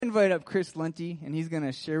Invite up Chris Lenty, and he's going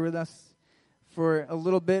to share with us for a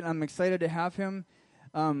little bit. I'm excited to have him.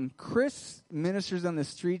 Chris ministers on the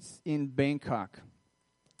streets in Bangkok,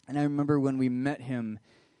 and I remember when we met him,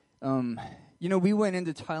 we went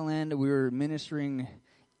into Thailand, we were ministering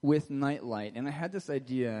with Nightlight, and I had this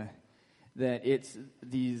idea that it's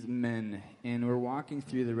these men, and we're walking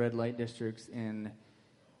through the red light districts, and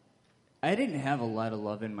I didn't have a lot of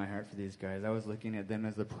love in my heart for these guys. I was looking at them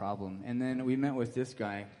as the problem. And then we met with this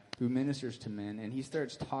guy who ministers to men, and he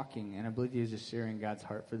starts talking, and I believe he was just sharing God's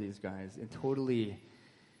heart for these guys. It totally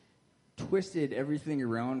twisted everything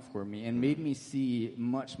around for me and made me see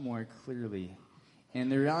much more clearly.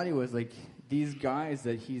 And the reality was, like, these guys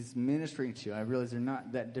that he's ministering to, I realized they're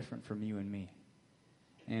not that different from you and me.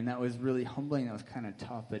 And that was really humbling. That was kind of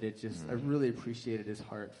tough, but I really appreciated his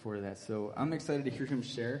heart for that. So I'm excited to hear him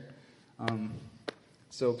share.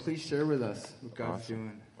 So please share with us what God's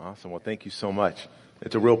doing. Awesome. Well, thank you so much.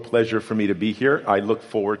 It's a real pleasure for me to be here. I look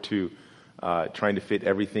forward to trying to fit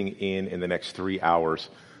everything in the next 3 hours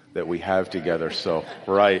that we have together. So,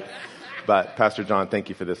 right. But Pastor John, thank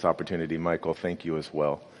you for this opportunity. Michael, thank you as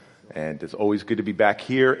well. And it's always good to be back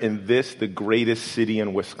here in the greatest city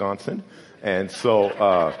in Wisconsin. And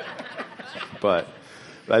so, but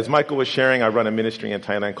as Michael was sharing, I run a ministry in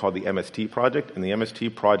Thailand called the MST Project. And the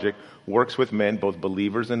MST Project works with men, both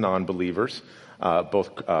believers and non-believers, both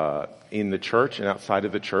in the church and outside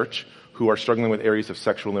of the church, who are struggling with areas of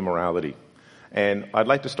sexual immorality. And I'd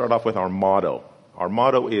like to start off with our motto. Our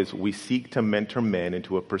motto is, we seek to mentor men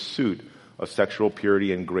into a pursuit of sexual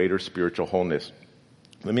purity and greater spiritual wholeness.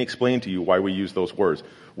 Let me explain to you why we use those words.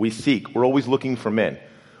 We seek. We're always looking for men.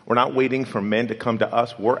 We're not waiting for men to come to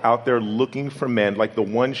us. We're out there looking for men, like the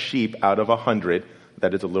one sheep out of 100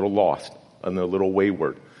 that is a little lost and a little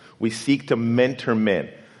wayward. We seek to mentor men.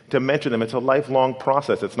 To mentor them, it's a lifelong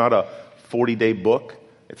process. It's not a 40-day book.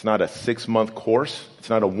 It's not a 6-month course. It's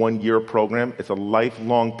not a 1-year program. It's a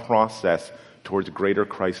lifelong process towards greater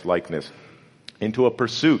Christ-likeness. Into a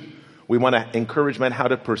pursuit. We want to encourage men how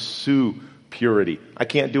to pursue purity. I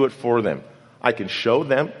can't do it for them. I can show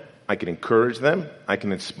them. I can encourage them. I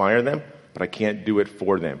can inspire them. But I can't do it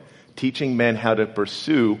for them. Teaching men how to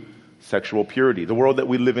pursue sexual purity. The world that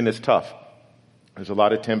we live in is tough. There's a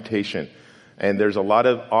lot of temptation. And there's a lot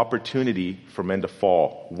of opportunity for men to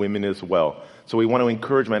fall, women as well. So we want to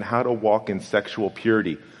encourage men how to walk in sexual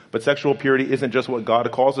purity. But sexual purity isn't just what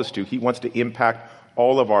God calls us to. He wants to impact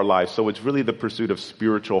all of our lives. So it's really the pursuit of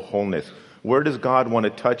spiritual wholeness. Where does God want to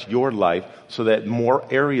touch your life so that more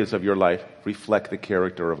areas of your life reflect the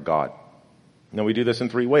character of God? Now, we do this in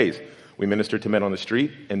 3 ways. We minister to men on the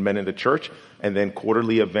street and men in the church, and then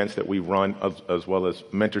quarterly events that we run as well as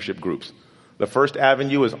mentorship groups. The first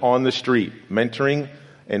avenue is on the street, mentoring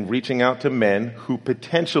and reaching out to men who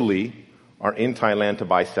potentially are in Thailand to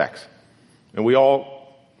buy sex. And we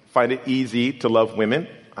all find it easy to love women.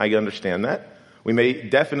 I understand that. We may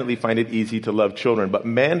definitely find it easy to love children. But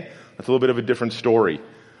men, that's a little bit of a different story.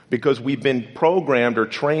 Because we've been programmed or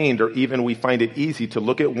trained, or even we find it easy to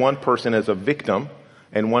look at one person as a victim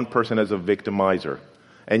and one person as a victimizer.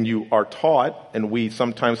 And you are taught, and we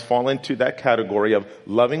sometimes fall into that category of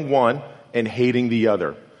loving one and hating the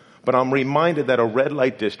other. But I'm reminded that a red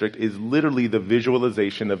light district is literally the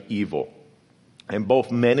visualization of evil. And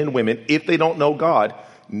both men and women, if they don't know God,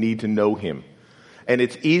 need to know Him. And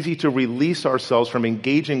it's easy to release ourselves from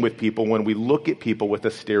engaging with people when we look at people with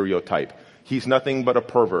a stereotype. He's nothing but a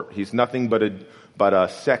pervert. He's nothing but a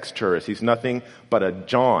sex tourist. He's nothing but a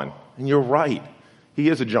John. And you're right. He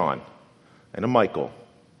is a John and a Michael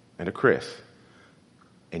and a Chris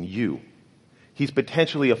and you. He's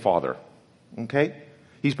potentially a father. Okay?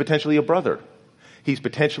 He's potentially a brother. He's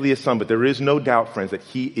potentially a son. But there is no doubt, friends, that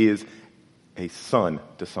he is a son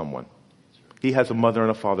to someone. He has a mother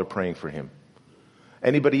and a father praying for him.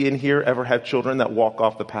 Anybody in here ever have children that walk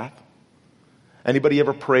off the path? Anybody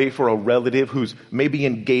ever pray for a relative who's maybe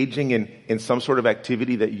engaging in some sort of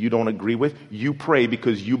activity that you don't agree with? You pray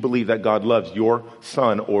because you believe that God loves your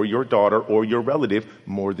son or your daughter or your relative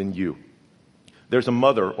more than you. There's a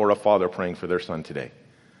mother or a father praying for their son today.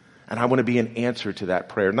 And I want to be an answer to that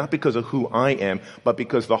prayer, not because of who I am, but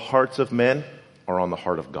because the hearts of men are on the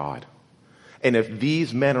heart of God. And if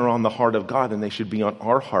these men are on the heart of God, then they should be on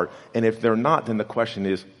our heart. And if they're not, then the question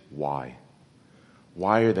is, why?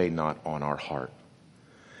 Why are they not on our heart?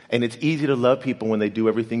 And it's easy to love people when they do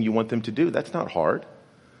everything you want them to do. That's not hard.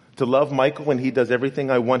 To love Michael when he does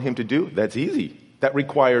everything I want him to do, that's easy. That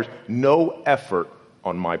requires no effort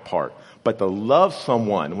on my part. But to love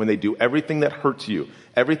someone when they do everything that hurts you,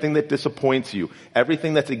 everything that disappoints you,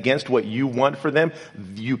 everything that's against what you want for them,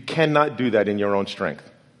 you cannot do that in your own strength.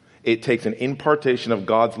 It takes an impartation of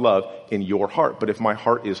God's love in your heart. But if my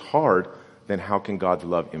heart is hard, then how can God's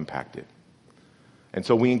love impact it? And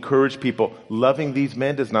so we encourage people, loving these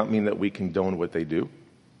men does not mean that we condone what they do.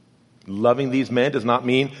 Loving these men does not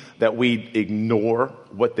mean that we ignore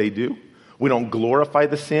what they do. We don't glorify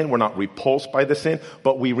the sin. We're not repulsed by the sin.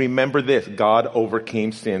 But we remember this: God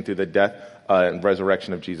overcame sin through the death and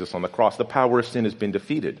resurrection of Jesus on the cross. The power of sin has been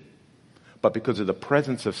defeated. But because of the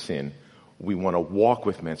presence of sin, we want to walk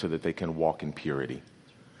with men so that they can walk in purity.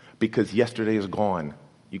 Because yesterday is gone.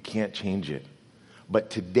 You can't change it. But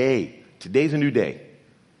today's a new day.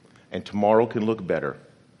 And tomorrow can look better.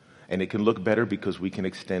 And it can look better because we can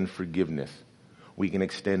extend forgiveness. We can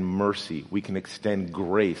extend mercy. We can extend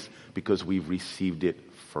grace because we've received it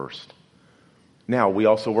first. Now, we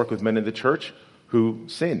also work with men in the church who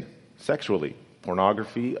sin sexually.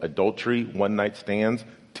 Pornography, adultery, one-night stands,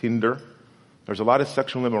 Tinder. There's a lot of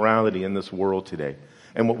sexual immorality in this world today.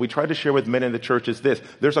 And what we try to share with men in the church is this: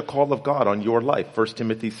 there's a call of God on your life. 1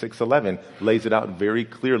 Timothy 6:11 lays it out very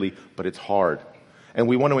clearly, but it's hard. And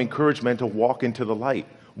we want to encourage men to walk into the light.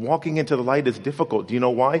 Walking into the light is difficult. Do you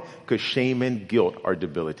know why? Because shame and guilt are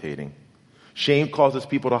debilitating. Shame causes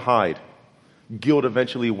people to hide. Guilt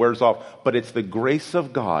eventually wears off. But it's the grace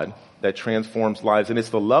of God that transforms lives. And it's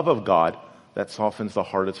the love of God that softens the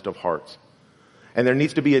hardest of hearts. And there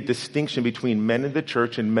needs to be a distinction between men in the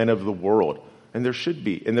church and men of the world. And there should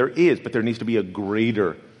be, and there is, but there needs to be a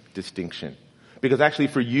greater distinction. Because actually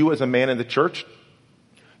for you as a man in the church,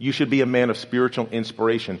 you should be a man of spiritual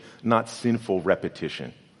inspiration, not sinful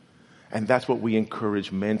repetition. And that's what we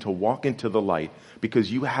encourage men to walk into the light,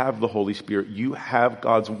 because you have the Holy Spirit, you have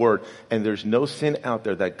God's Word, and there's no sin out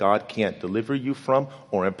there that God can't deliver you from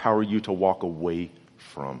or empower you to walk away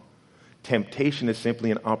from. Temptation is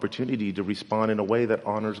simply an opportunity to respond in a way that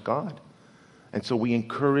honors God. And so we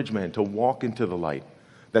encourage men to walk into the light,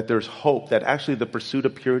 that there's hope, that actually the pursuit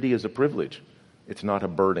of purity is a privilege. It's not a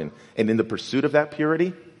burden. And in the pursuit of that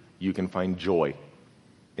purity, you can find joy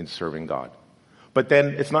in serving God. But then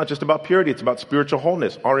it's not just about purity, it's about spiritual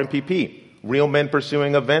wholeness, RMPP, real men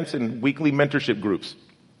pursuing events and weekly mentorship groups.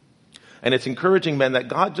 And it's encouraging men that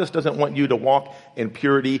God just doesn't want you to walk in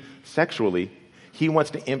purity sexually. He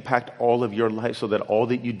wants to impact all of your life so that all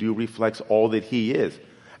that you do reflects all that He is.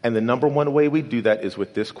 And the number one way we do that is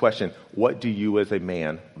with this question: what do you as a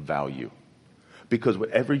man value? Because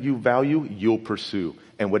whatever you value, you'll pursue.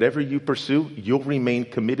 And whatever you pursue, you'll remain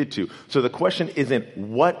committed to. So the question isn't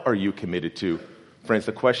what are you committed to? Friends,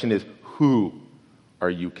 the question is who are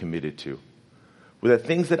you committed to? With the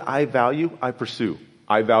things that I value, I pursue.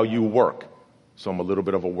 I value work. So I'm a little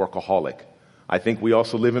bit of a workaholic. I think we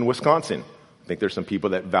also live in Wisconsin. I think there's some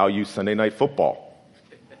people that value Sunday night football,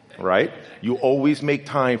 right? You always make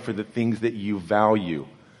time for the things that you value.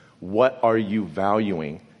 What are you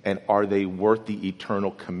valuing, and are they worth the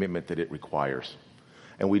eternal commitment that it requires?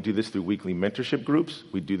 And we do this through weekly mentorship groups.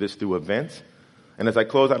 We do this through events. And as I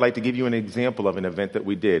close, I'd like to give you an example of an event that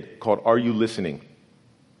we did called Are You Listening?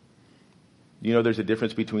 You know there's a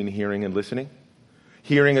difference between hearing and listening?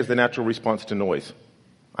 Hearing is the natural response to noise.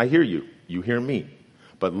 I hear you. You hear me.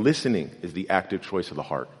 But listening is the active choice of the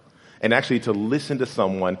heart. And actually to listen to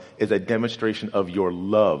someone is a demonstration of your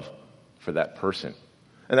love for that person.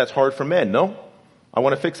 And that's hard for men, no? I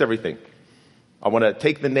want to fix everything. I want to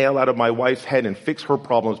take the nail out of my wife's head and fix her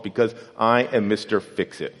problems because I am Mr.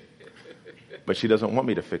 Fix-It. But she doesn't want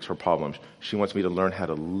me to fix her problems. She wants me to learn how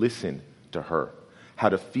to listen to her, how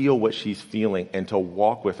to feel what she's feeling, and to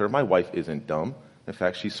walk with her. My wife isn't dumb. In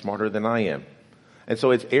fact, she's smarter than I am. And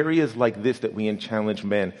so it's areas like this that we challenge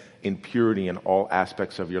men in purity in all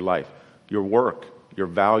aspects of your life. Your work, your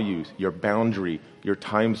values, your boundary, your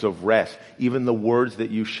times of rest, even the words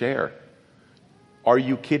that you share. Are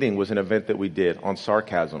You Kidding was an event that we did on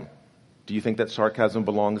sarcasm. Do you think that sarcasm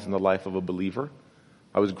belongs in the life of a believer?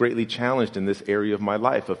 I was greatly challenged in this area of my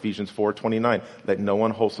life. Ephesians 4:29, let no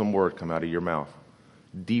unwholesome word come out of your mouth.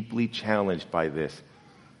 Deeply challenged by this.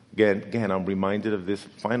 Again, I'm reminded of this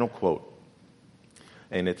final quote.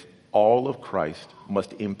 And it's all of Christ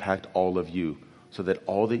must impact all of you so that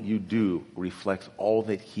all that you do reflects all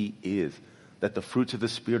that He is. That the fruits of the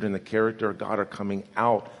Spirit and the character of God are coming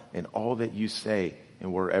out in all that you say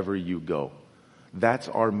and wherever you go. That's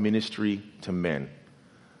our ministry to men.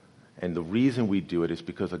 And the reason we do it is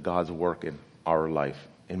because of God's work in our life,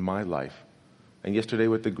 in my life. And yesterday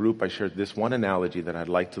with the group, I shared this one analogy that I'd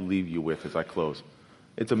like to leave you with as I close.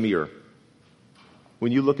 It's a mirror.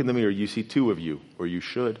 When you look in the mirror, you see two of you, or you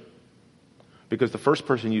should. Because the first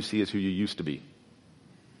person you see is who you used to be,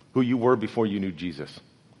 who you were before you knew Jesus,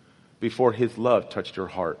 before His love touched your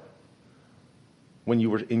heart, when you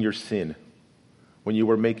were in your sin, when you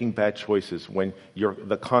were making bad choices, when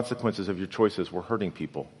the consequences of your choices were hurting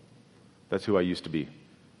people. That's who I used to be.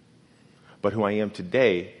 But who I am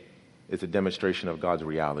today is a demonstration of God's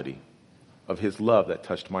reality, of His love that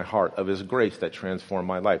touched my heart, of His grace that transformed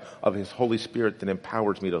my life, of His Holy Spirit that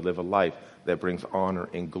empowers me to live a life that brings honor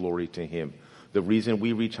and glory to Him. The reason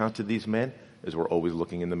we reach out to these men is we're always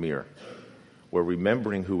looking in the mirror. We're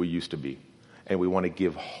remembering who we used to be, and we want to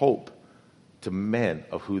give hope to men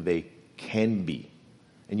of who they can be.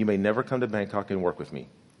 And you may never come to Bangkok and work with me,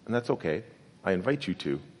 and that's okay. I invite you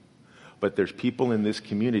to. But there's people in this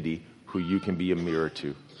community who you can be a mirror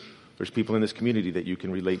to. There's people in this community that you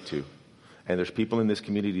can relate to. And there's people in this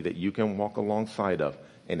community that you can walk alongside of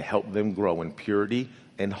and help them grow in purity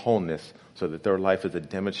and wholeness so that their life is a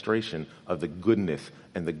demonstration of the goodness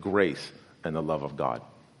and the grace and the love of God.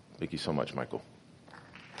 Thank you so much, Michael.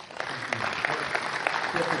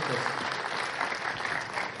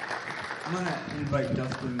 I'm going to invite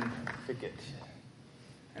Dustin Fickett.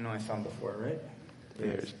 I know I saw him before, right?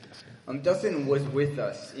 There's Dustin was with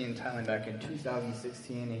us in Thailand back in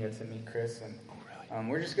 2016. He got to meet Chris, and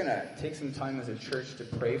we're just going to take some time as a church to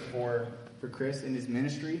pray for Chris in his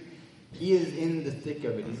ministry. He is in the thick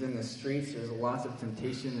of it. He's in the streets. There's lots of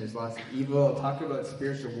temptation. There's lots of evil. Talk about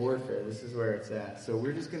spiritual warfare. This is where it's at. So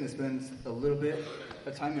we're just going to spend a little bit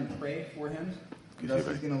of time and pray for him.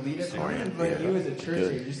 Dustin's going to lead us. I'm going to invite you as a church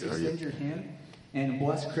to just extend your hand and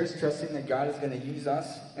bless Chris, trusting that God is going to use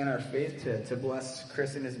us and our faith to bless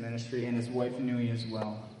Chris in his ministry, and his wife Nui as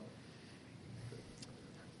well.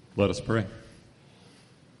 Let us pray.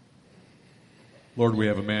 Lord, we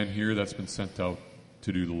have a man here that's been sent out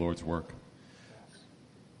to do the Lord's work.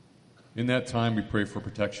 In that time, we pray for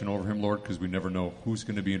protection over him, Lord, because we never know who's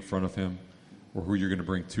going to be in front of him, or who you're going to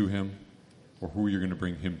bring to him, or who you're going to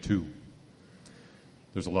bring him to.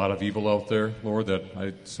 There's a lot of evil out there, Lord, that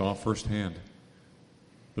I saw firsthand.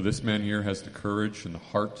 But this man here has the courage and the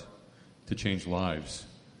heart to change lives.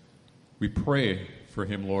 We pray for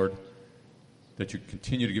him, Lord, that you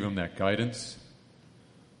continue to give him that guidance,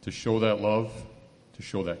 to show that love, to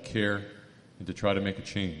show that care, and to try to make a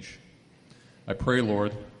change. I pray,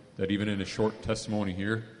 Lord, that even in a short testimony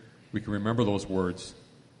here, we can remember those words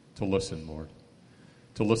to listen, Lord,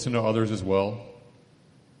 to listen to others as well,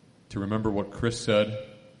 to remember what Chris said,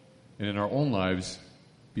 and in our own lives,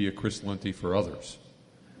 be a Chris Linty for others.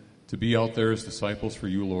 To be out there as disciples for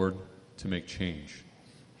you, Lord, to make change.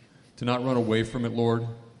 To not run away from it, Lord,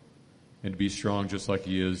 and to be strong just like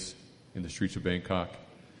he is in the streets of Bangkok,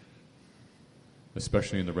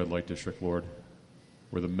 especially in the red light district, Lord,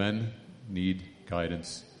 where the men need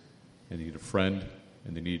guidance and they need a friend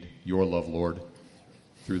and they need your love, Lord,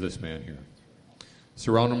 through this man here.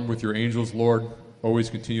 Surround him with your angels, Lord. Always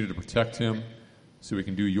continue to protect him so we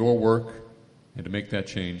can do your work and to make that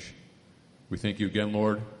change. We thank you again,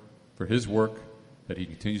 Lord, for his work that he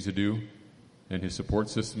continues to do and his support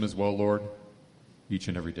system as well, Lord, each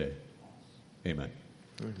and every day. Amen.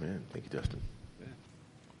 Amen. Thank you, Dustin.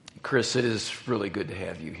 Chris, it is really good to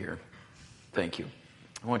have you here. Thank you.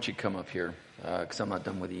 I want you to come up here because I'm not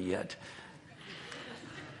done with you yet.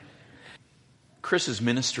 Chris's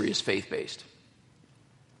ministry is faith-based.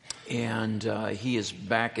 And he is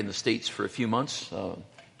back in the States for a few months.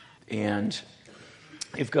 And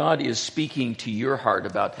if God is speaking to your heart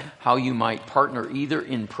about how you might partner either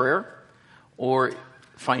in prayer or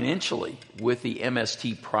financially with the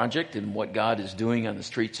MST project and what God is doing on the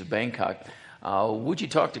streets of Bangkok, would you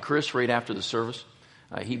talk to Chris right after the service?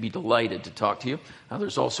 He'd be delighted to talk to you.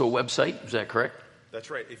 There's also a website. Is that correct? That's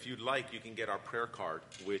right. If you'd like, you can get our prayer card,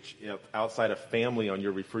 which outside of family on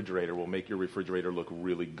your refrigerator will make your refrigerator look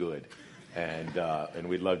really good. And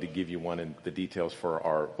we'd love to give you one. And the details for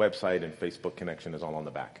our website and Facebook connection is all on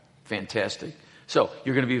the back. Fantastic. So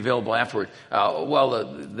you're going to be available afterward. While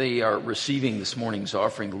they are receiving this morning's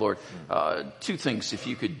offering, Lord, two things, if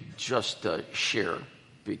you could just share,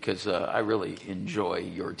 because I really enjoy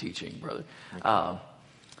your teaching, brother.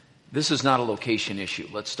 This is not a location issue.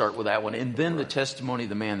 Let's start with that one. And then the testimony of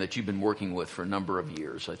the man that you've been working with for a number of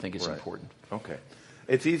years. I think it's important. Okay.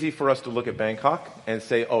 It's easy for us to look at Bangkok and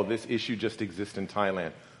say, oh, this issue just exists in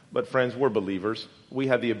Thailand. But friends, we're believers. We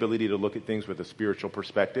have the ability to look at things with a spiritual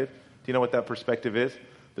perspective. Do you know what that perspective is?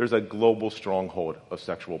 There's a global stronghold of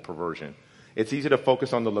sexual perversion. It's easy to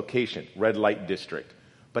focus on the location, red light district.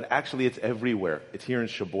 But actually it's everywhere. It's here in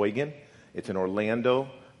Sheboygan. It's in Orlando.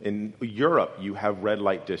 In Europe, you have red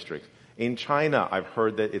light districts. In China, I've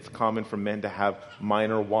heard that it's common for men to have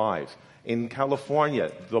minor wives. In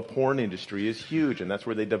California, the porn industry is huge, and that's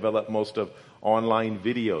where they develop most of online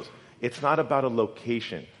videos. It's not about a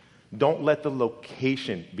location. Don't let the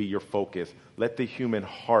location be your focus. Let the human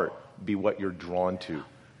heart be what you're drawn to.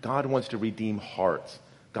 God wants to redeem hearts.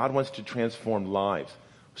 God wants to transform lives.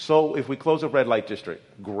 So if we close a red light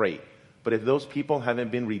district, great. But if those people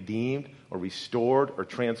haven't been redeemed or restored or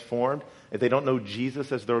transformed, if they don't know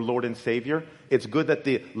Jesus as their Lord and Savior, it's good that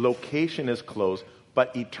the location is closed,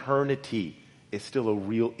 but eternity is still a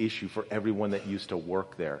real issue for everyone that used to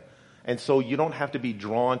work there. And so you don't have to be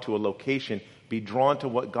drawn to a location. Be drawn to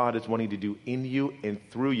what God is wanting to do in you and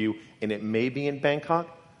through you. And it may be in Bangkok,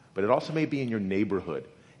 but it also may be in your neighborhood.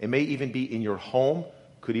 It may even be in your home,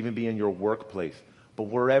 could even be in your workplace. But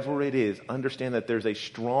wherever it is, understand that there's a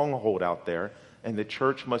stronghold out there, and the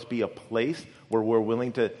church must be a place where we're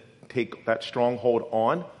willing to take that stronghold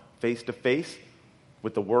on face to face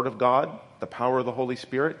with the Word of God, the power of the Holy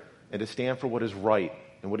Spirit, and to stand for what is right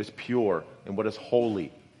and what is pure and what is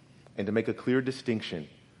holy, and to make a clear distinction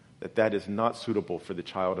that that is not suitable for the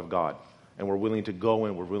child of God. And we're willing to go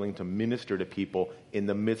and we're willing to minister to people in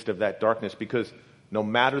the midst of that darkness, because no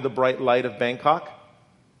matter the bright light of Bangkok,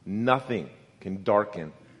 nothing can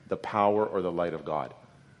darken the power or the light of God.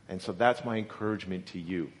 And so that's my encouragement to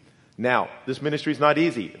you. Now, this ministry is not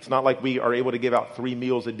easy. It's not like we are able to give out 3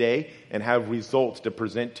 meals a day and have results to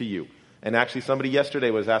present to you. And actually, somebody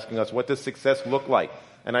yesterday was asking us, what does success look like?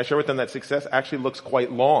 And I shared with them that success actually looks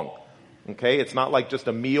quite long. Okay? It's not like just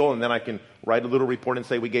a meal and then I can write a little report and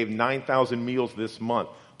say we gave 9,000 meals this month.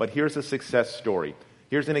 But here's a success story.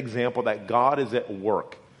 Here's an example that God is at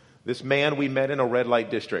work. This man we met in a red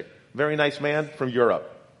light district, very nice man from Europe.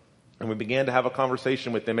 And we began to have a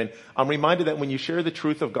conversation with him. And I'm reminded that when you share the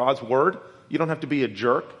truth of God's word, you don't have to be a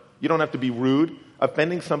jerk. You don't have to be rude.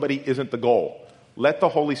 Offending somebody isn't the goal. Let the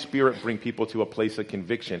Holy Spirit bring people to a place of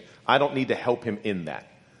conviction. I don't need to help him in that.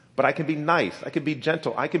 But I can be nice. I can be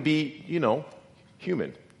gentle. I can be,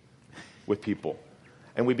 human with people.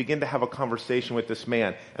 And we begin to have a conversation with this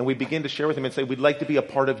man. And we begin to share with him and say, we'd like to be a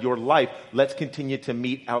part of your life. Let's continue to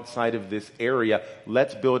meet outside of this area.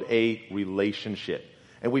 Let's build a relationship.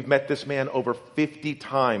 And we've met this man over 50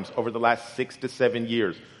 times over the last 6 to 7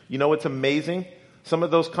 years. You know what's amazing? Some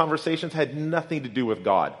of those conversations had nothing to do with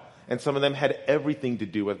God. And some of them had everything to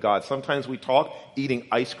do with God. Sometimes we talk eating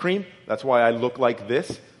ice cream. That's why I look like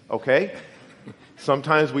this, okay?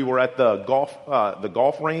 Sometimes we were at the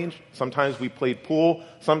golf range. Sometimes we played pool.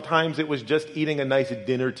 Sometimes it was just eating a nice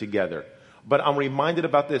dinner together. But I'm reminded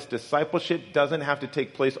about this. Discipleship doesn't have to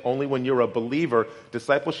take place only when you're a believer.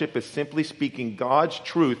 Discipleship is simply speaking God's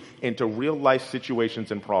truth into real life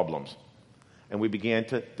situations and problems. And we began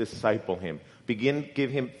to disciple him. Give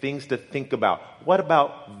him things to think about. What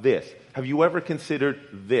about this? Have you ever considered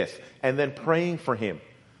this? And then praying for him.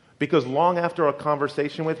 Because long after a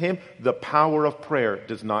conversation with him, the power of prayer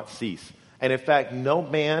does not cease. And in fact, no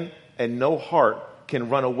man and no heart can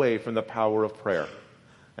run away from the power of prayer.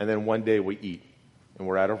 And then one day we eat, and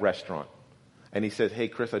we're at a restaurant. And he says, hey,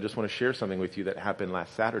 Chris, I just want to share something with you that happened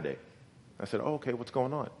last Saturday. I said, oh, okay, what's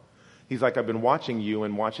going on? He's like, I've been watching you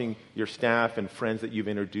and watching your staff and friends that you've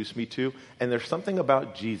introduced me to, and there's something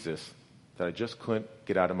about Jesus that I just couldn't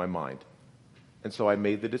get out of my mind. And so I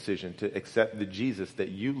made the decision to accept the Jesus that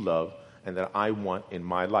you love and that I want in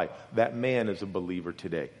my life. That man is a believer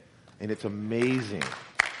today. And it's amazing.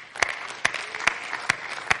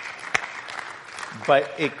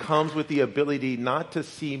 But it comes with the ability not to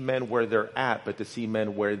see men where they're at, but to see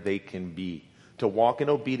men where they can be. To walk in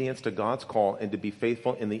obedience to God's call and to be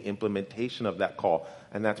faithful in the implementation of that call.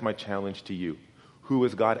 And that's my challenge to you. Who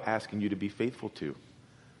is God asking you to be faithful to?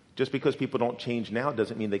 Just because people don't change now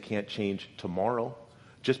doesn't mean they can't change tomorrow.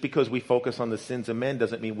 Just because we focus on the sins of men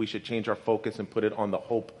doesn't mean we should change our focus and put it on the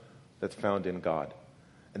hope that's found in God.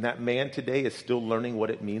 And that man today is still learning what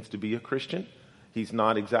it means to be a Christian. He's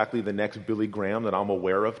not exactly the next Billy Graham that I'm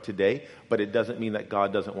aware of today, but it doesn't mean that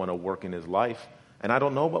God doesn't want to work in his life. And I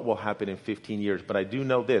don't know what will happen in 15 years, but I do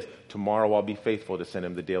know this. Tomorrow I'll be faithful to send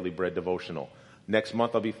him the Daily Bread devotional. Next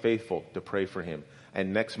month I'll be faithful to pray for him.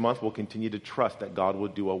 And next month we'll continue to trust that God will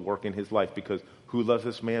do a work in his life, because who loves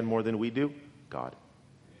this man more than we do? God.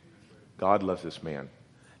 God loves this man.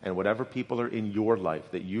 And whatever people are in your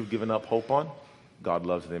life that you've given up hope on, God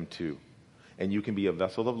loves them too. And you can be a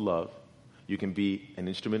vessel of love. You can be an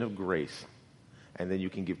instrument of grace. And then you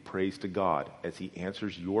can give praise to God as he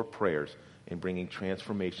answers your prayers in bringing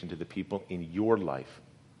transformation to the people in your life,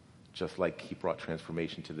 just like he brought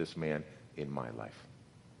transformation to this man in my life.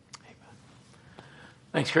 Amen.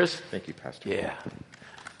 Thanks, Chris. Thank you, Pastor. Yeah.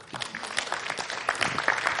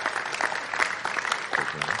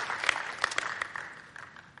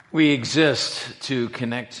 We exist to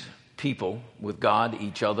connect people with God,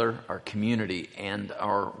 each other, our community, and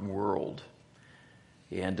our world.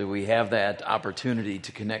 And we have that opportunity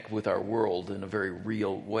to connect with our world in a very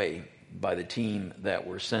real way. by the team that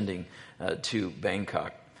we're sending to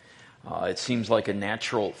Bangkok. It seems like a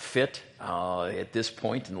natural fit at this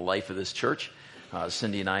point in the life of this church.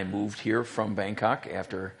 Cindy and I moved here from Bangkok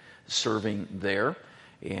after serving there,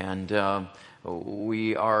 and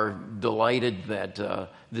we are delighted that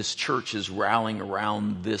this church is rallying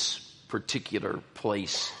around this particular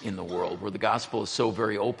place in the world where the gospel is so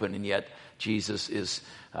very open, and yet Jesus is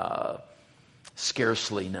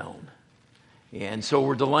scarcely known. And so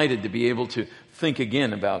we're delighted to be able to think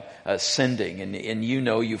again about sending. And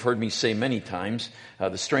you've heard me say many times,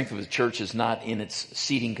 the strength of the church is not in its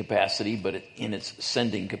seating capacity, but in its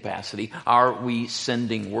sending capacity. Are we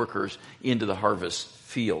sending workers into the harvest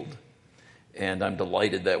field? And I'm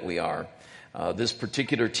delighted that we are. This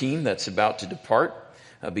particular team that's about to depart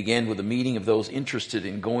began with a meeting of those interested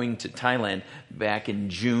in going to Thailand back in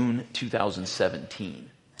June 2017.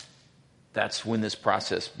 That's when this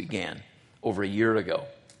process began, over a year ago,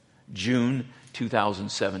 June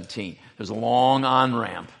 2017. There's a long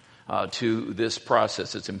on-ramp to this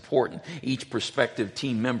process. It's important. Each prospective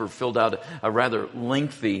team member filled out a rather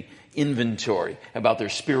lengthy inventory about their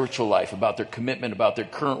spiritual life, about their commitment, about their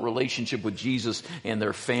current relationship with Jesus and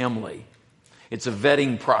their family. It's a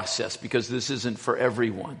vetting process because this isn't for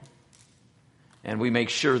everyone. And we make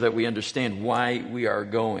sure that we understand why we are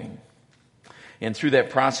going. And through that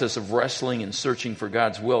process of wrestling and searching for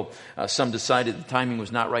God's will, some decided the timing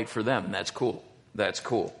was not right for them. And that's cool. That's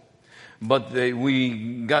cool. But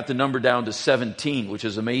we got the number down to 17, which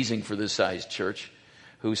is amazing for this size church,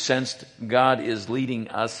 who sensed God is leading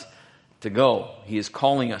us to go. He is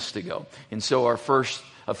calling us to go. And so our first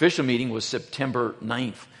official meeting was September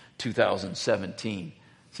 9th, 2017.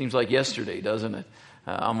 Seems like yesterday, doesn't it?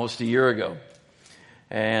 Almost a year ago.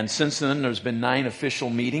 And since then, there's been 9 official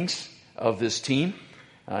meetings of this team,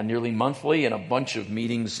 nearly monthly, and a bunch of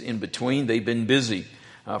meetings in between. They've been busy.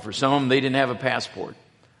 For some of them, they didn't have a passport.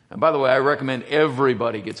 And by the way, I recommend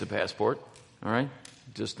everybody gets a passport. All right?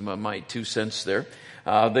 Just my 2 cents there.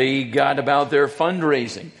 They got about their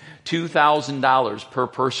fundraising, $2,000 per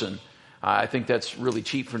person. I think that's really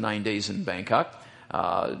cheap for 9 days in Bangkok.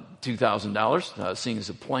 $2,000, seeing as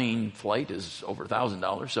a plane flight is over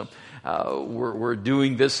 $1,000. So we're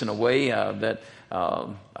doing this in a way that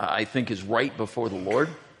I think is right before the Lord.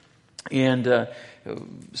 And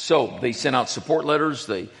so they sent out support letters.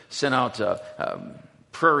 They sent out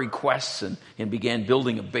prayer requests and began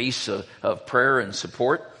building a base of prayer and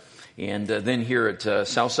support. And then here at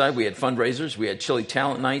Southside, we had fundraisers. We had chili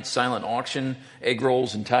talent night, silent auction, egg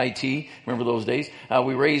rolls, and Thai tea. Remember those days?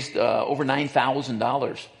 We raised over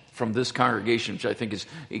 $9,000 from this congregation, which I think is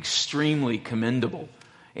extremely commendable.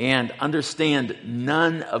 And understand,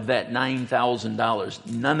 none of that $9,000,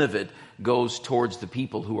 none of it goes towards the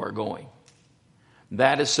people who are going.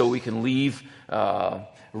 That is so we can leave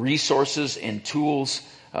resources and tools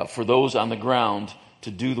for those on the ground to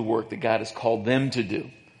do the work that God has called them to do.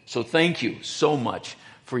 So thank you so much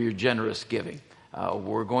for your generous giving.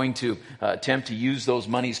 We're going to attempt to use those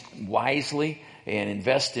monies wisely and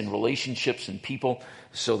invest in relationships and people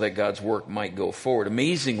so that God's work might go forward.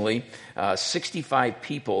 Amazingly, 65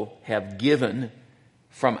 people have given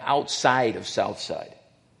from outside of Southside,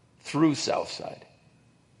 through Southside.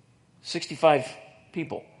 65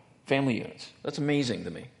 people, family units. That's amazing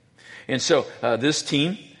to me. And so this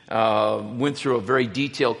team went through a very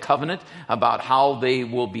detailed covenant about how they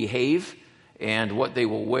will behave and what they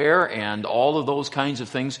will wear and all of those kinds of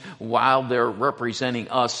things while they're representing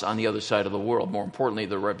us on the other side of the world. More importantly,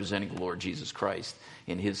 they're representing the Lord Jesus Christ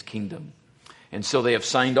in His kingdom. And so they have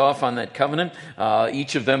signed off on that covenant.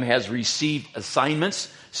 Each of them has received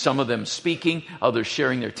assignments, some of them speaking, others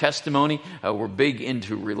sharing their testimony. We're big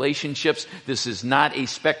into relationships. This is not a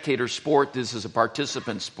spectator sport. This is a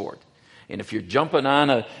participant sport. And if you're jumping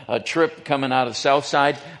on a trip coming out of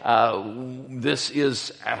Southside, this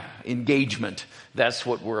is engagement. That's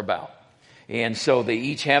what we're about. And so they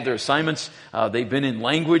each have their assignments. They've been in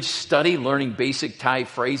language study, learning basic Thai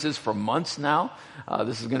phrases for months now.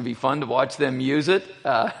 This is going to be fun to watch them use it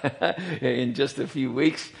in just a few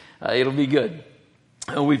weeks. It'll be good.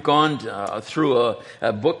 We've gone through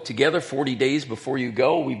a book together, 40 Days Before You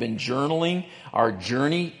Go. We've been journaling our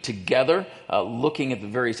journey together, looking at the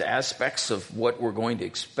various aspects of what we're going to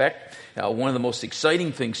expect. One of the most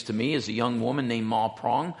exciting things to me is a young woman named Ma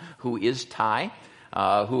Prong, who is Thai,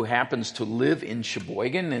 who happens to live in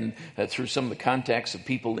Sheboygan, and through some of the contacts of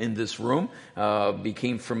people in this room,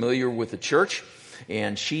 became familiar with the church.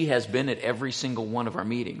 And she has been at every single one of our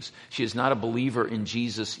meetings. She is not a believer in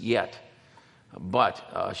Jesus yet.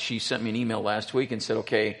 But she sent me an email last week and said,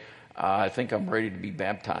 okay, I think I'm ready to be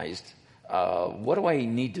baptized. what do I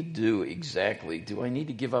need to do exactly? Do I need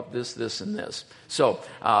to give up this, this, and this? So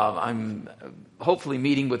I'm hopefully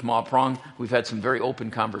meeting with Ma Prong. We've had some very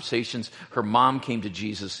open conversations. Her mom came to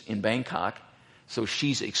Jesus in Bangkok, so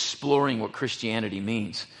she's exploring what Christianity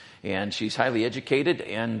means. And she's highly educated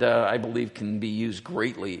and I believe can be used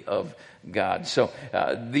greatly of God. So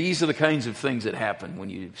these are the kinds of things that happen when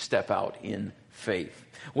you step out in faith.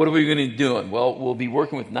 What are we going to be doing? Well, we'll be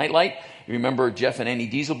working with Nightlight. You remember Jeff and Annie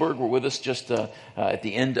Dieselberg were with us just at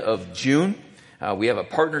the end of June. We have a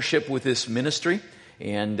partnership with this ministry,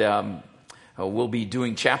 and we'll be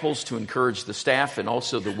doing chapels to encourage the staff and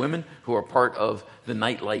also the women who are part of the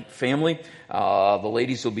Nightlight family. The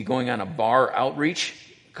ladies will be going on a bar outreach,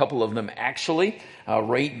 a couple of them actually,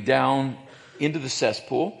 right down into the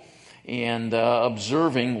cesspool and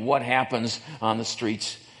observing what happens on the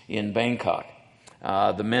streets in Bangkok.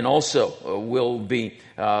 The men also will be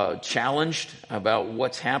challenged about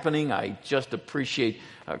what's happening. I just appreciate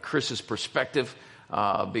Chris's perspective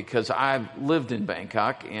because I've lived in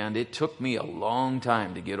Bangkok, and it took me a long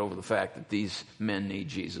time to get over the fact that these men need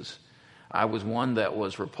Jesus. I was one that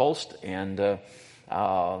was repulsed and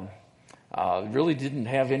really didn't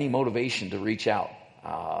have any motivation to reach out.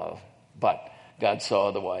 But God saw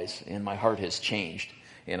otherwise, and my heart has changed,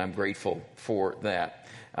 and I'm grateful for that.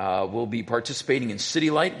 We'll be participating in City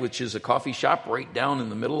Light, which is a coffee shop right down in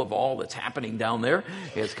the middle of all that's happening down there.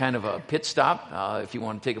 It's kind of a pit stop if you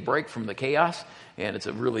want to take a break from the chaos, and it's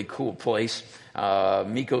a really cool place.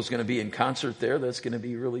 Miko's going to be in concert there. That's going to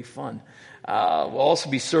be really fun. We'll also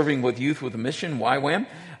be serving with Youth with a Mission, YWAM.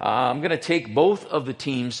 I'm going to take both of the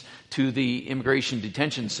teams to the Immigration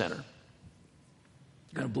Detention Center.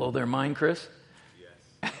 Going to blow their mind, Chris?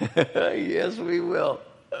 Yes. Yes, we will.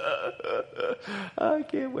 I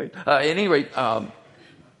can't wait. At any rate, our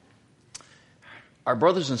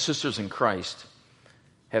brothers and sisters in Christ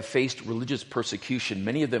have faced religious persecution.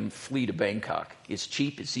 Many of them flee to Bangkok. It's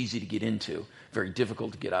cheap, it's easy to get into, very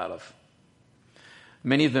difficult to get out of.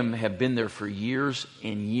 Many of them have been there for years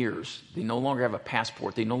and years. They no longer have a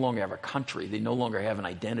passport. They no longer have a country. They no longer have an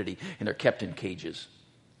identity, and they're kept in cages.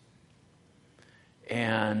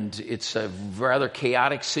 And it's a rather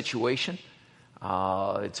chaotic situation.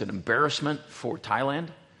 It's an embarrassment for Thailand,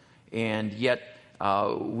 and yet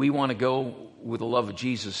we want to go with the love of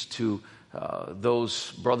Jesus to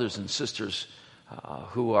those brothers and sisters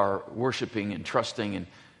who are worshiping and trusting in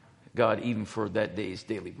God even for that day's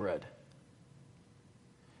daily bread.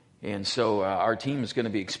 And so our team is going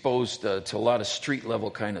to be exposed to a lot of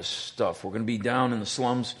street-level kind of stuff. We're going to be down in the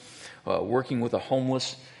slums working with the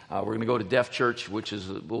homeless. We're going to go to Deaf Church, which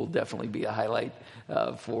will definitely be a highlight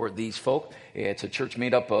for these folk. It's a church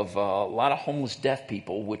made up of a lot of homeless deaf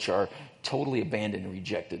people, which are totally abandoned and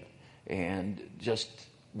rejected, and just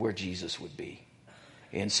where Jesus would be.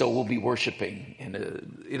 And so we'll be worshiping,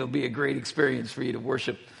 and it'll be a great experience for you to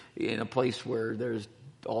worship in a place where there's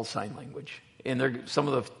all sign language. And some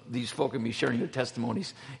of these folk will be sharing their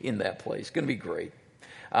testimonies in that place. It's going to be great.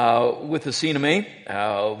 With the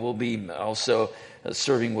CNMA, we'll be also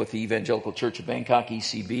serving with the Evangelical Church of Bangkok,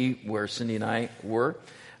 ECB, where Cindy and I were.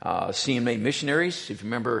 CNMA missionaries, if you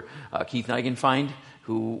remember Keith Nigenfind,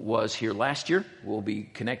 who was here last year, we'll be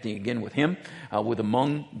connecting again with him, with the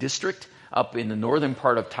Hmong district up in the northern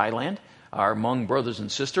part of Thailand. Our Hmong brothers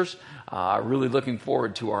and sisters are really looking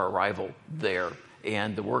forward to our arrival there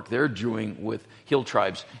and the work they're doing with hill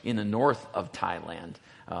tribes in the north of Thailand.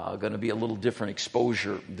 Going to be a little different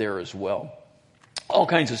exposure there as well. All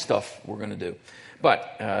kinds of stuff we're going to do.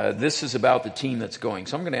 But this is about the team that's going.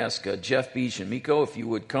 So I'm going to ask Jeff, Beach, and Miko if you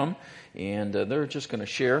would come. And they're just going to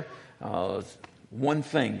share one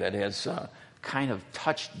thing that has kind of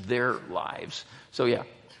touched their lives. So yeah.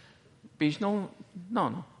 Beach, no.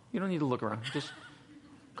 You don't need to look around. Just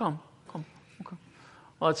come. Okay.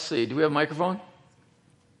 Let's see. Do we have a microphone?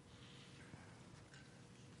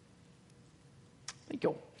 Thank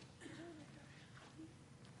you.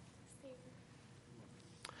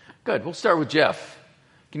 Good. We'll start with Jeff.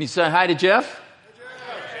 Can you say hi to Jeff? Hey,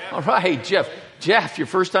 Jeff. All right, Jeff. Jeff, your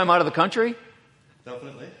first time out of the country?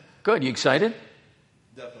 Definitely. Good. You excited?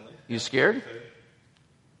 Definitely. You scared?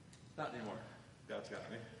 Not anymore. God's got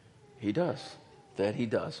me. He does. That he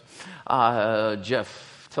does.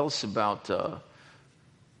 Jeff, tell us about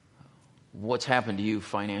what's happened to you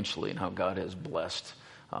financially and how God has blessed.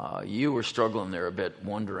 You were struggling there a bit,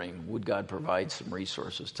 wondering, would God provide some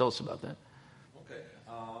resources? Tell us about that. Okay.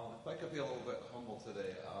 If I could be a little bit humble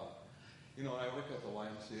today, I work at the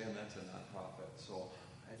YMCA, and that's a nonprofit, so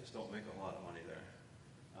I just don't make a lot of money there.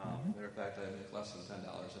 Matter of fact, I make less than $10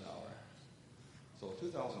 an hour. So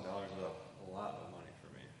 $2,000 is a lot of money for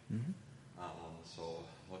me. So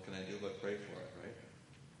what can I do but pray for it, right?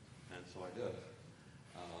 And so I did.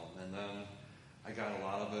 And then I got a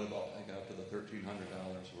lot of it. I got up to the $1,300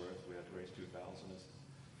 worth. We had to raise $2,000, as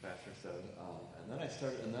the pastor said. And then I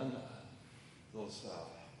started, and then those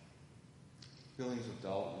feelings of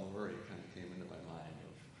doubt and worry kind of came into my mind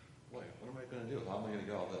of, boy, what am I going to do? How am I going to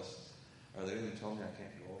get all this? Are they going to tell me I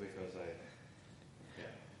can't go because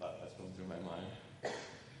that's going through my mind?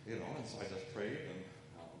 And so I just prayed, and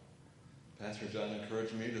Pastor John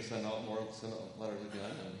encouraged me to send out letters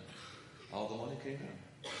again, and all the money came in.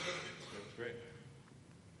 It was great.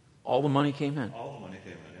 All the money came in? All the money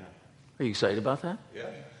came in, yeah. Are you excited about that?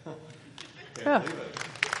 Yeah. Yeah. Believe it.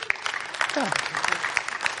 Yeah.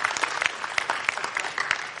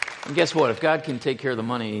 And guess what? If God can take care of the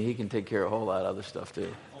money, he can take care of a whole lot of other stuff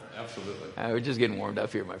too. Oh, absolutely. We're just getting warmed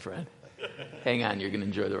up here, my friend. Hang on, you're going to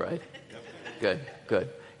enjoy the ride. Yep.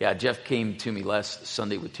 Good. Yeah, Jeff came to me last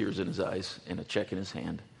Sunday with tears in his eyes and a check in his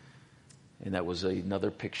hand. And that was another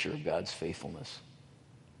picture of God's faithfulness.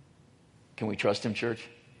 Can we trust him, church?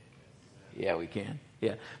 Yeah, we can.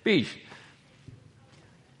 Yeah. Beej.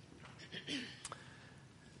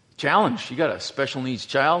 Challenge. You got a special needs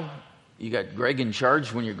child. You got Greg in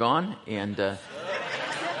charge when you're gone. And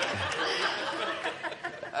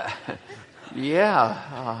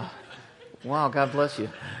wow, God bless you.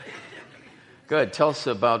 Good. Tell us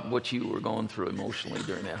about what you were going through emotionally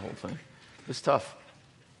during that whole thing. It was tough.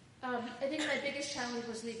 I think my biggest challenge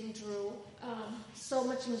was leaving Drew. So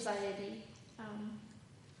much anxiety.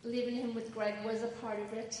 Leaving him with Greg was a part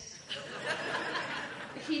of it.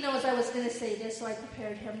 He knows I was going to say this, so I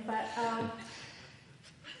prepared him. But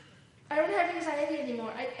I don't have anxiety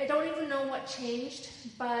anymore. I don't even know what changed,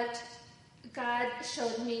 but God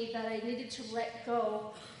showed me that I needed to let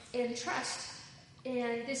go and trust.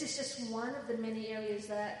 And this is just one of the many areas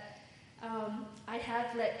that I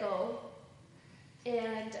have let go.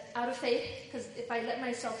 And out of faith, because if I let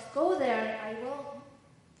myself go there, I will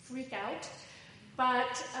freak out.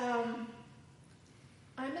 But I'm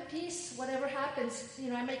at peace, whatever happens.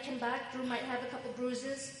 I might come back, Drew might have a couple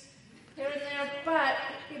bruises here and there, but,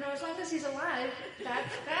 as long as he's alive,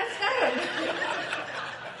 that's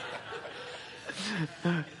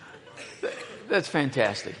good. That's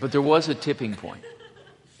fantastic. But there was a tipping point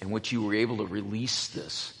in which you were able to release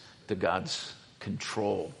this to God's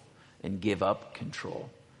control and give up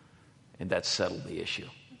control. And that settled the issue.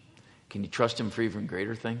 Can you trust him for even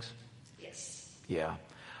greater things? Yes. Yeah.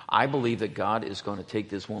 I believe that God is going to take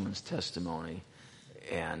this woman's testimony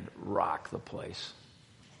and rock the place.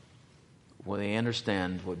 When they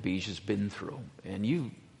understand what Beej has been through, and you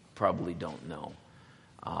probably don't know,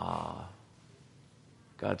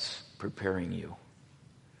 God's preparing you.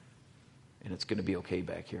 And it's going to be okay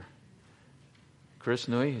back here. Chris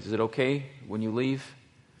Nui, is it okay when you leave?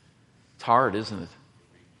 It's hard, isn't it?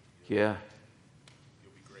 Yeah.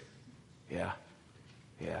 You'll be great. Yeah.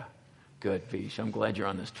 Good, Beej. I'm glad you're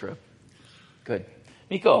on this trip. Good.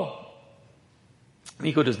 Miko.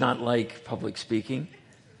 Miko does not like public speaking,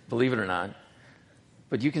 believe it or not.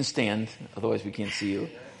 But you can stand, otherwise we can't see you.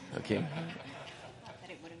 Okay.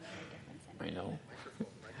 I know.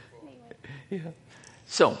 Yeah.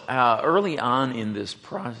 So, early on in this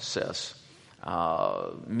process,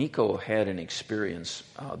 Miko had an experience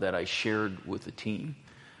that I shared with the team.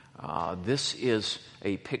 This is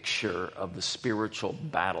a picture of the spiritual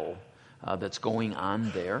battle that's going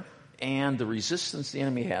on there and the resistance the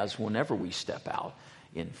enemy has whenever we step out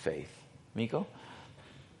in faith. Miko?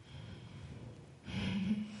 This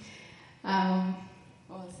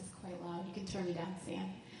is quite loud. You can turn me down,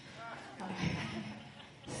 Sam.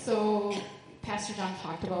 So, Pastor John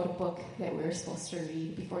talked about a book that we were supposed to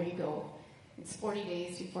read before you go. It's 40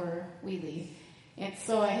 days before we leave. And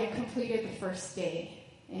so I had completed the first day.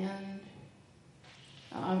 And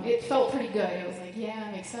it felt pretty good. It was like, yeah,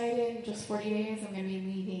 I'm excited. Just 40 days. I'm going to be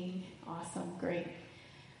leaving. Awesome. Great.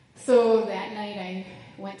 So that night I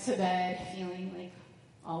went to bed feeling like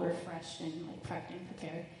all refreshed and like prepped and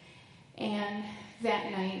prepared. And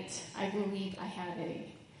that night I believe I had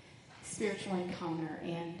a spiritual encounter.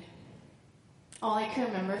 And all I can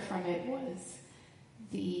remember from it was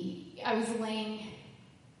I was laying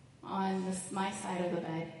on my side of the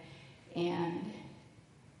bed, and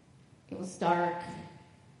it was dark.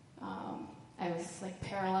 I was like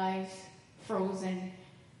paralyzed, frozen.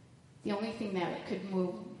 The only thing that could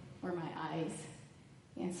move were my eyes.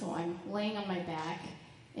 And so I'm laying on my back,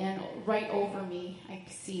 and right over me, I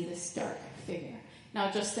see this dark figure.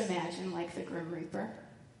 Now just imagine like the Grim Reaper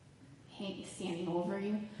standing over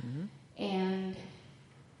you. Mm-hmm. And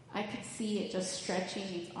I could see it just stretching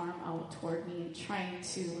its arm out toward me and trying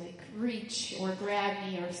to like reach or grab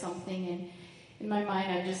me or something. in my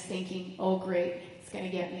mind, I'm just thinking, oh, great, it's going to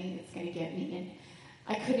get me, it's going to get me. And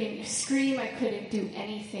I couldn't scream, I couldn't do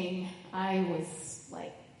anything. I was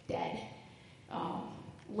like dead,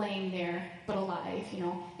 laying there, but alive, you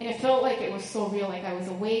know. And it felt like it was so real, like I was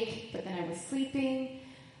awake, but then I was sleeping.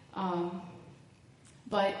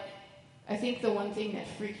 But I think the one thing that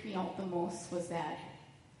freaked me out the most was that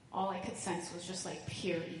all I could sense was just like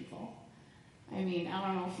pure evil. I mean, I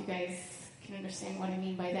don't know if you guys can understand what I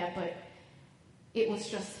mean by that, but it was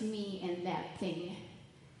just me and that thing.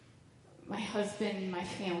 My husband, my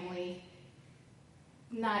family,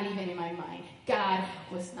 not even in my mind. God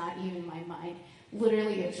was not even in my mind.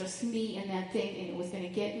 Literally, it was just me and that thing, and it was going to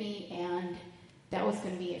get me, and that was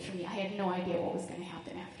going to be it for me. I had no idea what was going to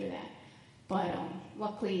happen after that. But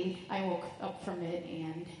luckily, I woke up from it,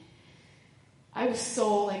 and I was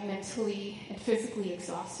so like mentally and physically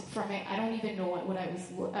exhausted from it. I don't even know what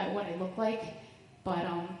I looked like, but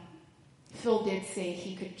Phil did say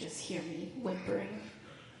he could just hear me whimpering,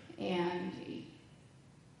 and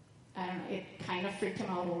I don't know. It kind of freaked him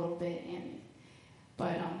out a little bit,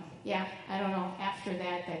 but I don't know. After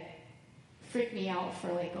that freaked me out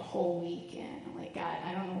for like a whole week, and I'm like, God,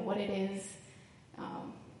 I don't know what it is.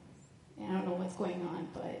 And I don't know what's going on,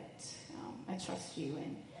 but I trust you,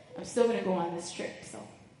 and I'm still going to go on this trip. So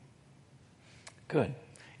good.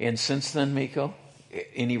 And since then, Miko,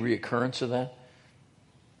 any reoccurrence of that?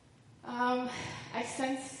 I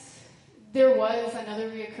sense there was another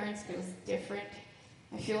reoccurrence, but it was different.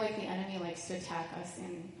 I feel like the enemy likes to attack us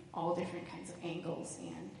in all different kinds of angles,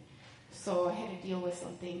 and so I had to deal with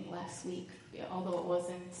something last week, although it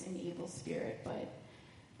wasn't an evil spirit, but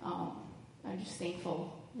I'm just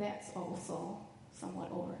thankful that's also somewhat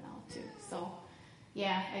over now too. So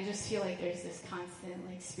yeah, I just feel like there's this constant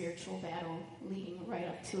like spiritual battle leading right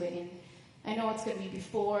up to it, and I know it's going to be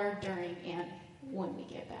before, during, and when we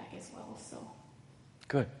get back as well. So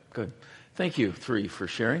good. Thank you, three, for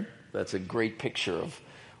sharing. That's a great picture of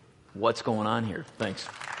what's going on here. Thanks.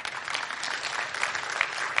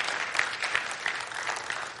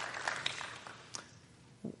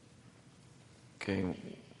 Okay.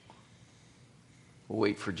 We'll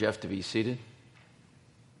wait for Jeff to be seated.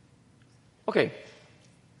 Okay.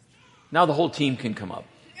 Now the whole team can come up.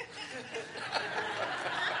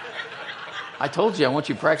 I told you I want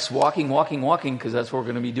you to practice walking, because that's what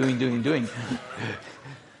we're going to be doing.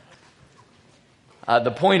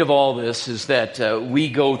 The point of all this is that we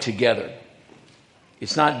go together.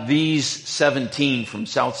 It's not these 17 from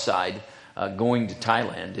Southside going to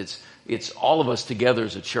Thailand. It's all of us together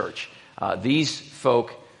as a church. These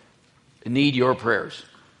folk need your prayers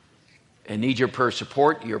and need your prayer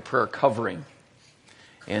support, your prayer covering.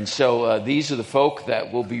 And so these are the folk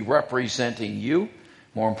that will be representing you,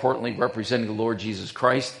 more importantly, representing the Lord Jesus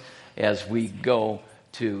Christ as we go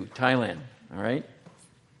to Thailand. All right?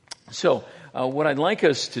 So what I'd like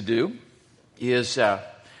us to do is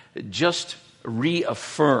just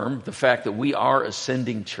reaffirm the fact that we are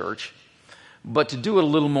Ascending Church, but to do it a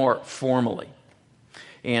little more formally.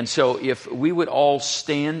 And so if we would all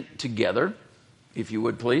stand together, if you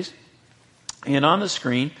would please. And on the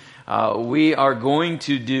screen, we are going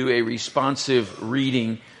to do a responsive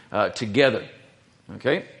reading together.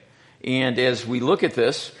 Okay? And as we look at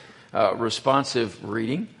this responsive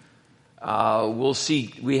reading, we'll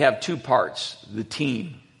see we have two parts. The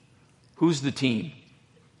team. Who's the team?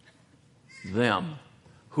 Them.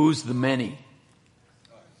 Who's the many?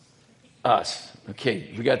 Us.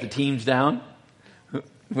 Okay, we got the teams down.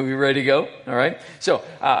 Are we ready to go? All right. So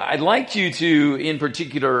I'd like you to, in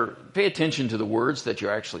particular, pay attention to the words that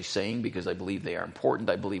you're actually saying, because I believe they are important.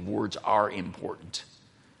 I believe words are important,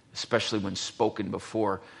 especially when spoken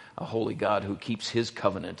before a holy God who keeps his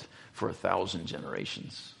covenant for 1,000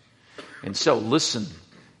 generations. And so listen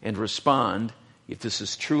and respond if this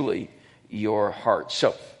is truly your heart.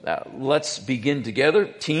 So let's begin together.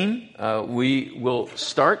 Team, we will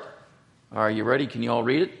start. Are you ready? Can you all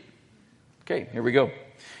read it? Okay, here we go.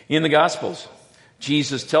 In the Gospels,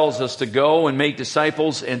 Jesus tells us to go and make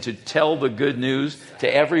disciples and to tell the good news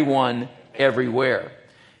to everyone, everywhere.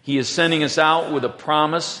 He is sending us out with a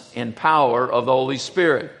promise and power of the Holy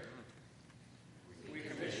Spirit. We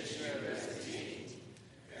commission you as a team.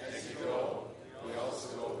 As you go, we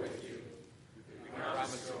also go with you. We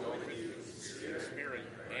promise to go with you in spirit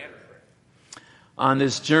and prayer. On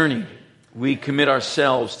this journey, we commit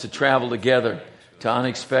ourselves to travel together to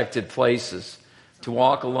unexpected places, to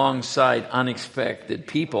walk alongside unexpected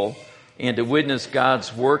people, and to witness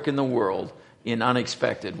God's work in the world in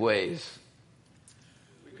unexpected ways.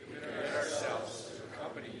 We commit ourselves to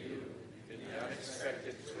accompany you in the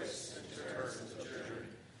unexpected twists and turns of the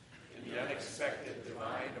journey, in the unexpected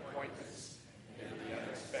divine appointments,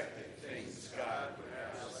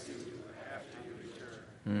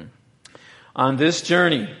 On this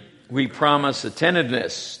journey, we promise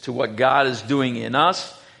attentiveness to what God is doing in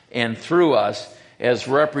us and through us as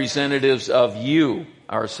representatives of you,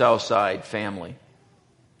 our Southside family.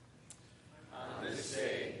 On this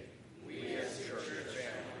day, we as a church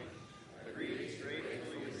family agree to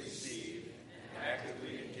gratefully receive and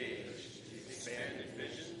actively engage in expanded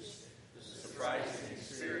visions, surprising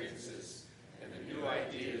experiences, and the new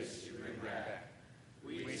ideas you bring back.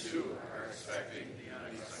 We too are expecting the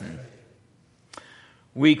unexpected.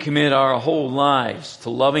 We commit our whole lives to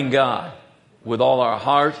loving God with all our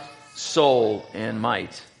heart, soul, and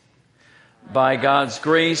might. By God's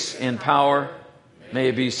grace and power, may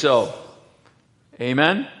it be so.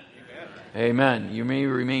 Amen? Amen. You may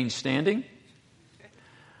remain standing.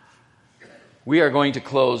 We are going to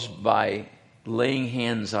close by laying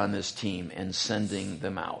hands on this team and sending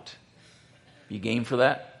them out. You game for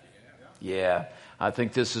that? Yeah. I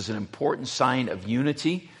think this is an important sign of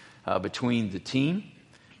unity between the team.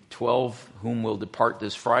 12 whom will depart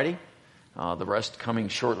this Friday. The rest coming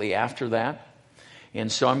shortly after that.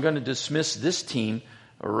 And so I'm going to dismiss this team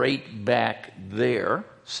right back there.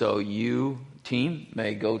 So you, team,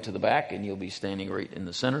 may go to the back and you'll be standing right in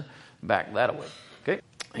the center, back that way. Okay?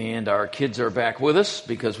 And our kids are back with us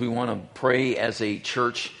because we want to pray as a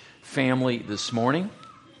church family this morning.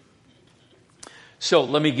 So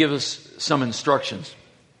let me give us some instructions.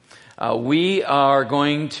 We are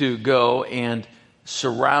going to go and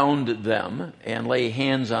surround them and lay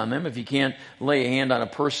hands on them. If you can't lay a hand on a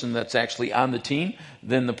person that's actually on the team,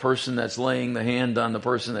 then the person that's laying the hand on the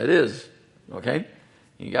person that is. Okay?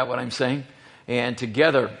 You got what I'm saying? And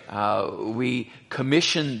together, we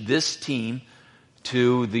commission this team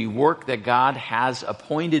to the work that God has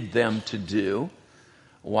appointed them to do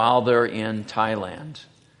while they're in Thailand.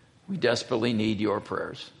 We desperately need your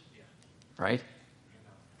prayers. Right?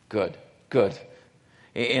 Good. Good.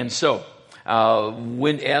 And so,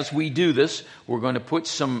 as we do this, we're going to put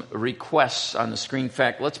some requests on the screen. In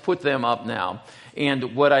fact, let's put them up now.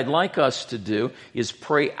 And what I'd like us to do is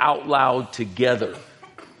pray out loud together.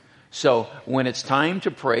 So when it's time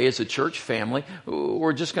to pray as a church family,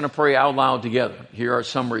 we're just going to pray out loud together. Here are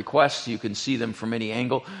some requests. You can see them from any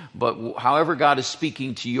angle. But however God is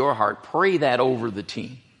speaking to your heart, pray that over the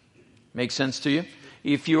team. Make sense to you?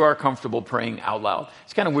 If you are comfortable praying out loud.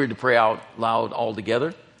 It's kind of weird to pray out loud all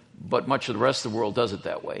together, but much of the rest of the world does it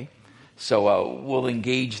that way. So we'll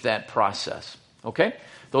engage that process. Okay?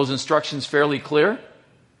 Those instructions fairly clear?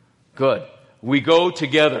 Good. We go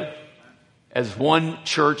together as one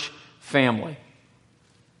church family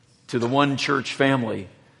to the one church family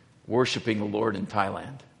worshiping the Lord in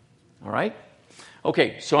Thailand. All right?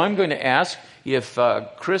 Okay, so I'm going to ask if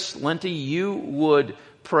Chris Lenti, you would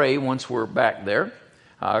pray once we're back there.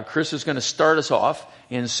 Chris is going to start us off.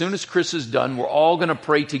 And as soon as Chris is done, we're all going to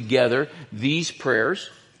pray together these prayers.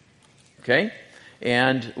 Okay?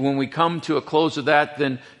 And when we come to a close of that,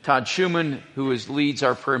 then Todd Schumann, who leads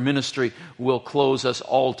our prayer ministry, will close us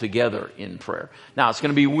all together in prayer. Now, it's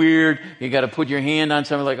going to be weird. You got to put your hand on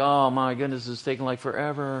something like, oh my goodness, it's taking like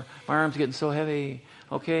forever. My arm's getting so heavy.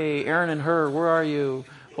 Okay, Aaron and her, where are you?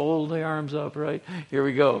 Hold the arms up, right? Here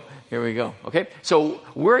we go. Here we go. Okay? So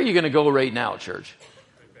where are you going to go right now, church?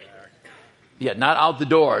 Yeah, not out the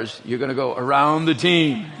doors. You're going to go around the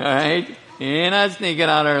team, all right? You're not sneaking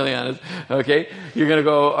out early on us, okay? You're going to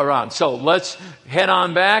go around. So let's head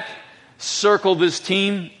on back, circle this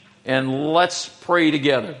team, and let's pray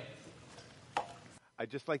together.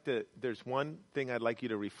 I'd just like to, there's one thing I'd like you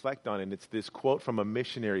to reflect on, and it's this quote from a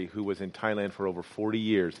missionary who was in Thailand for over 40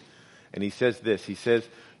 years. And he says this, he says,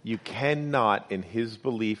 you cannot, in his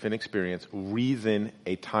belief and experience, reason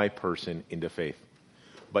a Thai person into faith.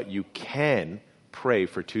 But you can pray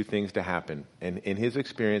for two things to happen. And in his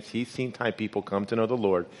experience, he's seen Thai people come to know the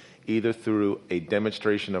Lord either through a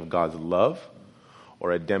demonstration of God's love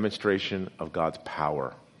or a demonstration of God's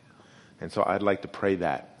power. And so I'd like to pray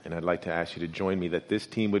that. And I'd like to ask you to join me that this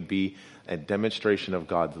team would be a demonstration of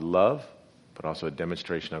God's love, but also a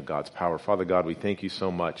demonstration of God's power. Father God, we thank you so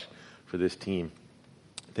much for this team.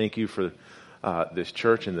 Thank you for this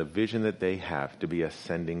church and the vision that they have to be a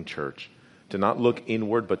sending church. To not look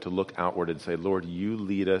inward, but to look outward and say, Lord, you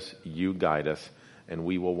lead us, you guide us, and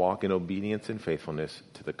we will walk in obedience and faithfulness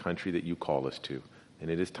to the country that you call us to.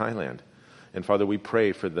 And it is Thailand. And Father, we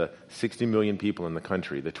pray for the 60 million people in the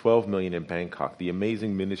country, the 12 million in Bangkok, the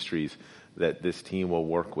amazing ministries that this team will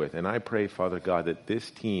work with. And I pray, Father God, that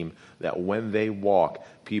this team, that when they walk,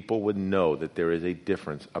 people would know that there is a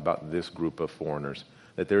difference about this group of foreigners,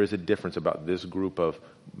 that there is a difference about this group of,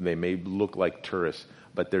 they may look like tourists,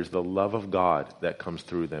 but there's the love of God that comes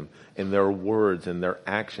through them. In their words and their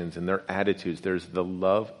actions and their attitudes, there's the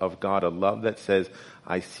love of God, a love that says,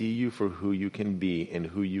 I see you for who you can be, and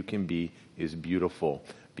who you can be is beautiful,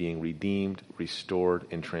 being redeemed, restored,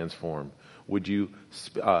 and transformed. Would you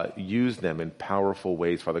use them in powerful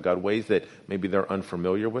ways, Father God, ways that maybe they're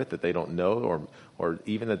unfamiliar with, that they don't know, or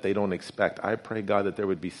even that they don't expect. I pray, God, that there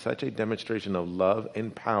would be such a demonstration of love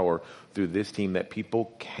and power through this team that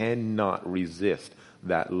people cannot resist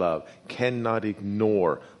that love, cannot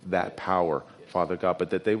ignore that power, Father God, but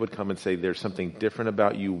that they would come and say, there's something different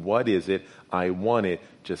about you. What is it? I want it.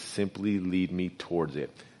 Just simply lead me towards it.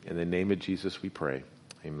 In the name of Jesus we pray.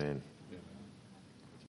 Amen.